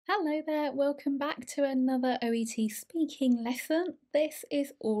Hello there, welcome back to another OET speaking lesson. This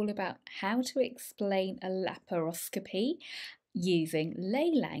is all about how to explain a laparoscopy using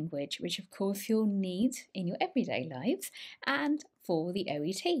lay language, which of course you'll need in your everyday lives and for the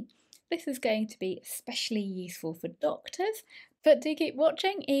OET. This is going to be especially useful for doctors, but do keep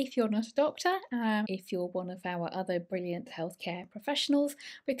watching if you're not a doctor, if you're one of our other brilliant healthcare professionals,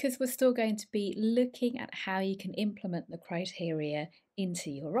 because we're still going to be looking at how you can implement the criteria into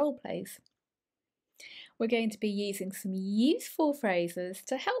your role plays. We're going to be using some useful phrases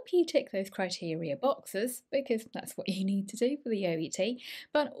to help you tick those criteria boxes, because that's what you need to do for the OET,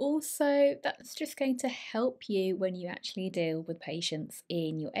 but also that's just going to help you when you actually deal with patients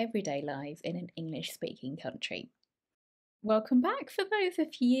in your everyday lives in an English speaking country. Welcome back for those of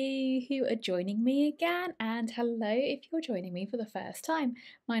you who are joining me again, and hello if you're joining me for the first time.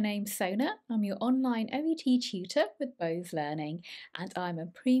 My name's Sona, I'm your online OET tutor with Bose Learning, and I'm a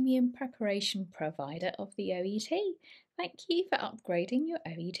premium preparation provider of the OET. Thank you for upgrading your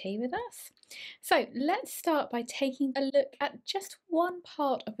OET with us. So let's start by taking a look at just one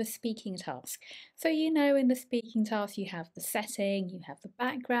part of a speaking task. So in the speaking task you have the setting, you have the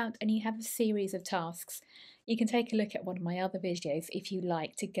background, and you have a series of tasks. You can take a look at one of my other videos if you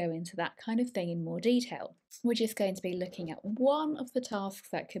like to go into that kind of thing in more detail. We're just going to be looking at one of the tasks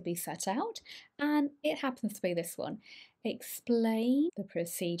that could be set out, and it happens to be this one. Explain the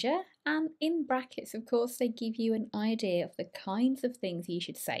procedure, and in brackets, of course, they give you an idea of the kinds of things you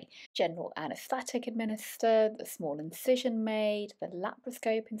should say. General anaesthetic administered, the small incision made, the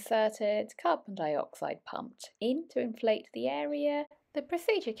laparoscope inserted, carbon dioxide pumped in to inflate the area, the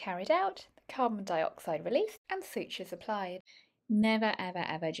procedure carried out, the carbon dioxide released, and sutures applied. Never ever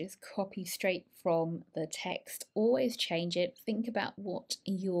ever just copy straight from the text. Always change it. Think about what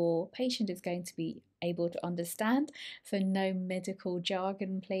your patient is going to be able to understand. So no medical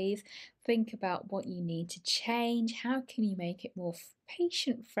jargon, please. Think about what you need to change. How can you make it more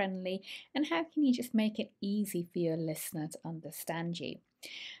patient friendly? And how can you just make it easy for your listener to understand you?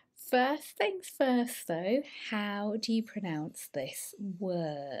 First things first though, how do you pronounce this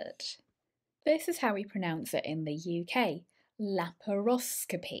word? This is how we pronounce it in the UK,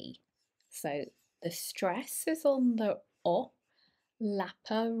 laparoscopy. So the stress is on the O,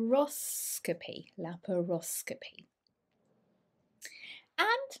 laparoscopy, laparoscopy.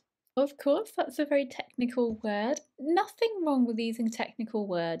 And of course, that's a very technical word. Nothing wrong with using technical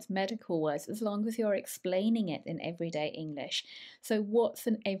words, medical words, as long as you're explaining it in everyday English. So what's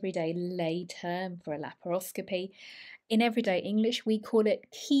an everyday lay term for a laparoscopy? In everyday English, we call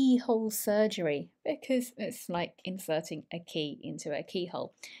it keyhole surgery because it's like inserting a key into a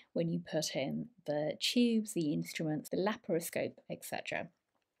keyhole when you put in the tubes, the instruments, the laparoscope, etc.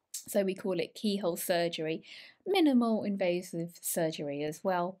 So we call it keyhole surgery, minimal invasive surgery as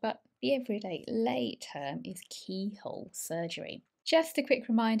well, but the everyday lay term is keyhole surgery. Just a quick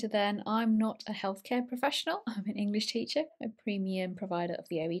reminder then, I'm not a healthcare professional, I'm an English teacher, a premium provider of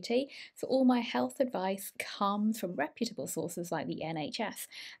the OET, so all my health advice comes from reputable sources like the NHS,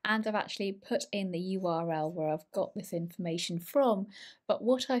 and I've actually put in the URL where I've got this information from, but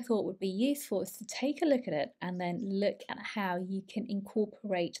what I thought would be useful is to take a look at it and then look at how you can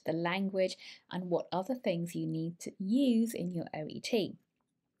incorporate the language and what other things you need to use in your OET.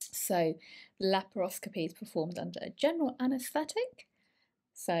 So laparoscopy is performed under a general anaesthetic.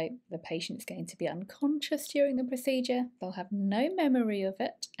 So the patient's going to be unconscious during the procedure, they'll have no memory of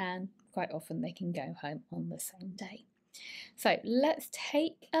it, and quite often they can go home on the same day. So let's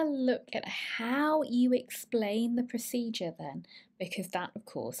take a look at how you explain the procedure then, because that of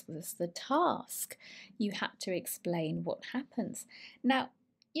course was the task. You had to explain what happens. Now,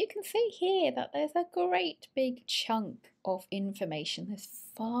 you can see here that there's a great big chunk of information. There's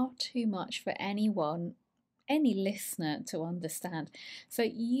far too much for any listener to understand. So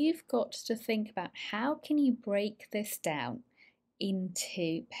you've got to think about how can you break this down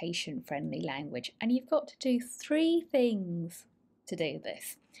into patient-friendly language. And you've got to do 3 things to do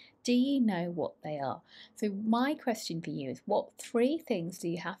this. Do you know what they are? So my question for you is, what 3 things do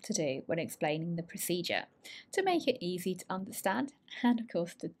you have to do when explaining the procedure to make it easy to understand and of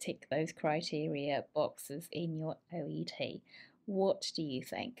course to tick those criteria boxes in your OET? What do you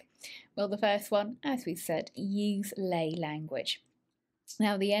think? Well, the first one, as we said, use lay language.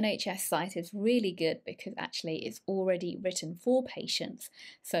 Now, the NHS site is really good because actually it's already written for patients,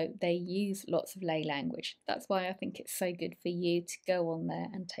 so they use lots of lay language. That's why I think it's so good for you to go on there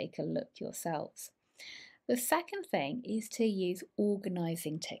and take a look yourselves. The second thing is to use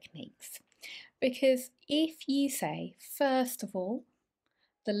organising techniques, because if you say, first of all,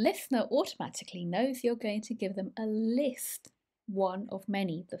 the listener automatically knows you're going to give them a list. one of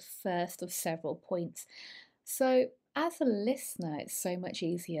many, the first of several points. So, as a listener, it's so much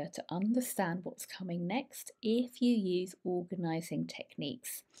easier to understand what's coming next if you use organising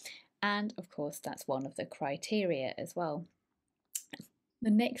techniques. And of course, that's one of the criteria as well.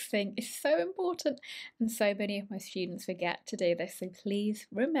 The next thing is so important, and so many of my students forget to do this. So please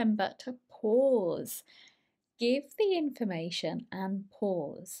remember to pause. Give the information and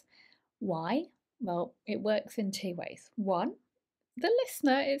pause. Why? Well, it works in two ways. One, the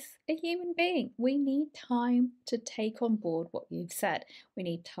listener is a human being. We need time to take on board what you've said. We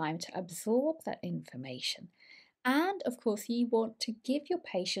need time to absorb that information. And of course, you want to give your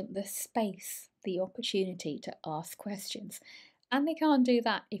patient the space, the opportunity to ask questions. And they can't do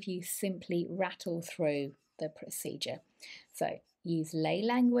that if you simply rattle through the procedure. So use lay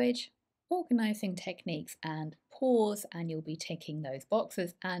language, organising techniques, and pause, and you'll be ticking those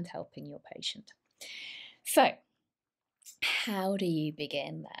boxes and helping your patient. So, how do you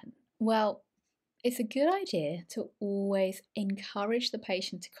begin then? Well, it's a good idea to always encourage the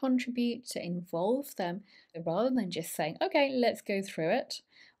patient to contribute, to involve them, rather than just saying, okay, let's go through it,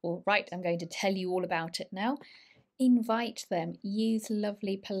 or right, I'm going to tell you all about it now. Invite them, use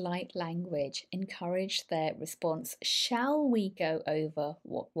lovely, polite language, encourage their response. Shall we go over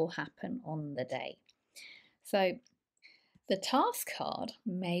what will happen on the day? So, the task card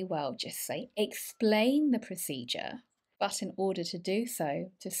may well just say, explain the procedure. But in order to do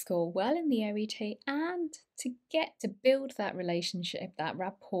so, to score well in the OET and to get to build that relationship, that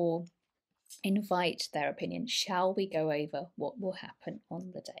rapport, invite their opinion. Shall we go over what will happen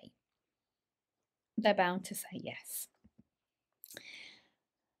on the day? They're bound to say yes.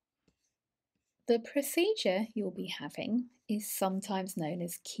 The procedure you'll be having is sometimes known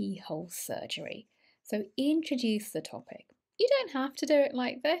as keyhole surgery. So introduce the topic. You don't have to do it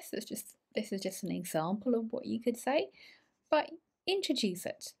like this. This is just an example of what you could say, but introduce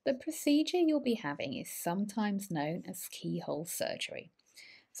it. The procedure you'll be having is sometimes known as keyhole surgery.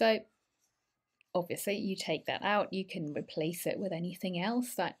 So obviously you take that out, you can replace it with anything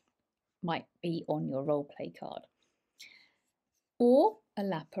else that might be on your role play card. Or a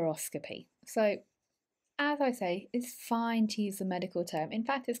laparoscopy. So as I say, it's fine to use a medical term. In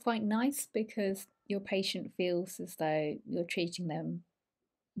fact, it's quite nice because your patient feels as though you're treating them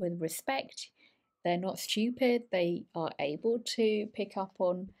with respect. They're not stupid, they are able to pick up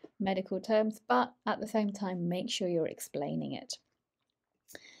on medical terms, but at the same time, make sure you're explaining it.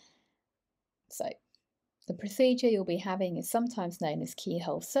 So, the procedure you'll be having is sometimes known as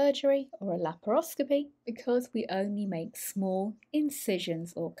keyhole surgery or a laparoscopy because we only make small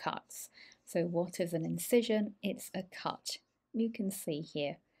incisions or cuts. So what is an incision? It's a cut. You can see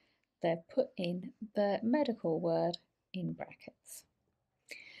here, they've put in the medical word in brackets.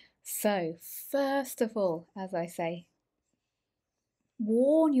 So first of all, as I say,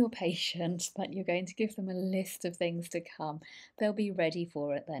 warn your patient that you're going to give them a list of things to come. They'll be ready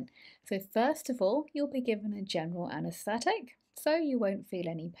for it then. So first of all, you'll be given a general anaesthetic, so you won't feel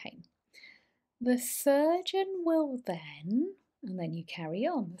any pain. The surgeon will then, and then you carry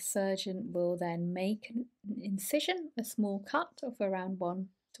on, the surgeon will then make an incision, a small cut of around 1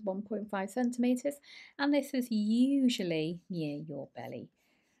 to 1.5 centimetres, and this is usually near your belly.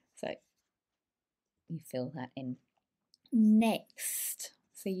 So you fill that in. Next,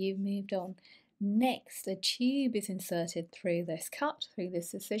 so you've moved on. Next, a tube is inserted through this cut, through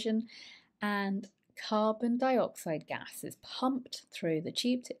this incision, and carbon dioxide gas is pumped through the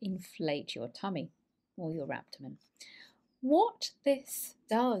tube to inflate your tummy or your abdomen. What this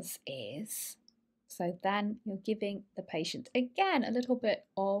does is, so then you're giving the patient again a little bit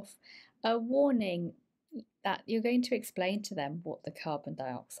of a warning that you're going to explain to them what the carbon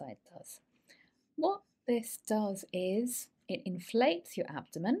dioxide does. What this does is it inflates your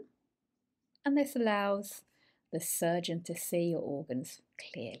abdomen, and this allows the surgeon to see your organs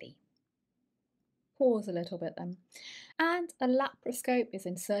clearly. Pause a little bit then. And a laparoscope is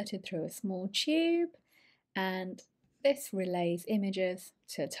inserted through a small tube, and this relays images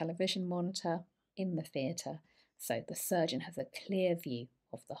to a television monitor in the theatre, so the surgeon has a clear view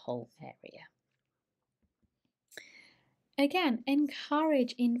of the whole area. Again,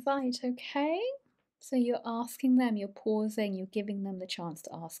 encourage, invite, okay? So you're asking them, you're pausing, you're giving them the chance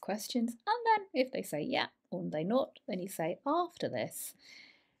to ask questions, and then if they say yeah or they not, then you say after this.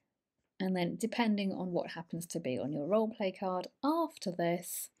 And then depending on what happens to be on your role play card, after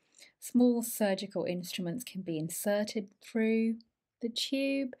this, small surgical instruments can be inserted through the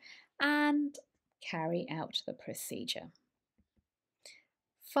tube and carry out the procedure.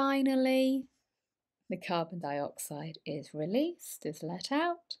 Finally, the carbon dioxide is released, is let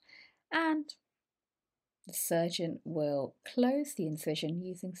out, and The surgeon will close the incision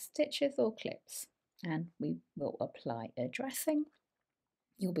using stitches or clips, and we will apply a dressing.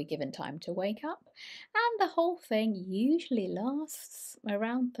 You'll be given time to wake up, and the whole thing usually lasts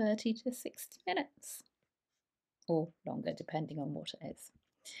around 30 to 60 minutes, or longer depending on what it is.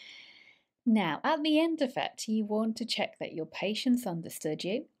 Now, at the end of it, you want to check that your patients understood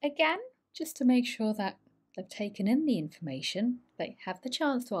you. Again, just to make sure that they've taken in the information, they have the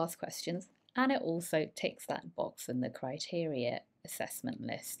chance to ask questions, and it also ticks that box in the criteria assessment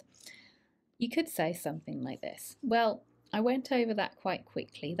list. You could say something like this: well, I went over that quite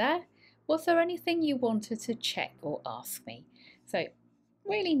quickly there. Was there anything you wanted to check or ask me? So,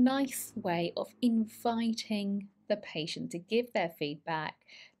 really nice way of inviting the patient to give their feedback,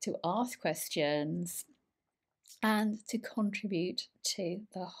 to ask questions, and to contribute to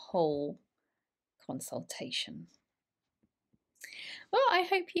the whole consultation. Well, I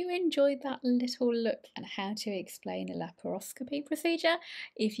hope you enjoyed that little look at how to explain a laparoscopy procedure.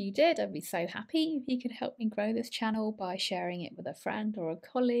 If you did, I'd be so happy if you could help me grow this channel by sharing it with a friend or a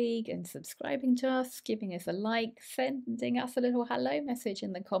colleague and subscribing to us, giving us a like, sending us a little hello message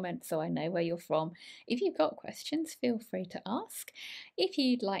in the comments so I know where you're from. If you've got questions, feel free to ask. If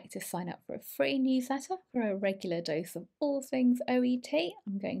you'd like to sign up for a free newsletter for a regular dose of all things OET,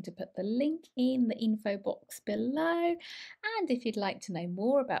 I'm going to put the link in the info box below. And if you'd like to know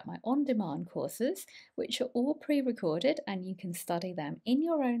more about my on-demand courses, which are all pre-recorded and you can study them in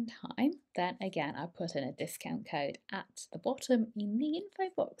your own time, then again, I put in a discount code at the bottom in the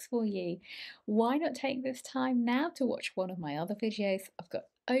info box for you. Why not take this time now to watch one of my other videos? I've got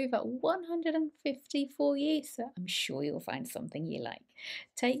over 150 for you, so I'm sure you'll find something you like.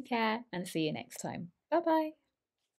 Take care and see you next time. Bye bye.